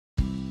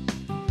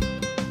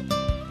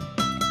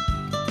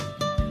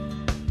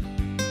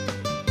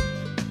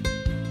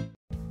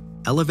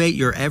Elevate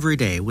your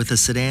everyday with a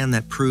sedan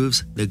that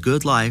proves the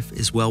good life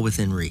is well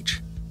within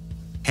reach.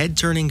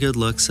 Head-turning good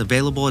looks,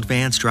 available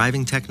advanced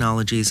driving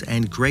technologies,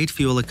 and great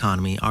fuel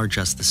economy are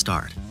just the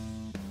start.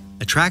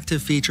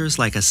 Attractive features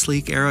like a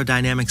sleek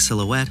aerodynamic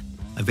silhouette,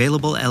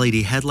 available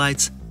LED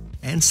headlights,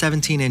 and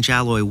 17-inch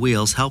alloy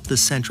wheels help the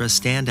Sentra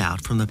stand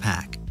out from the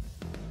pack.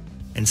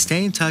 And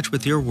stay in touch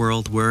with your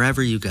world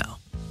wherever you go.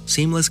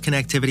 Seamless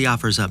connectivity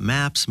offers up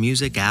maps,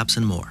 music, apps,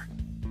 and more.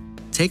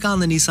 Take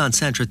on the Nissan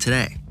Sentra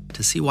today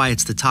to see why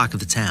it's the talk of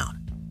the town.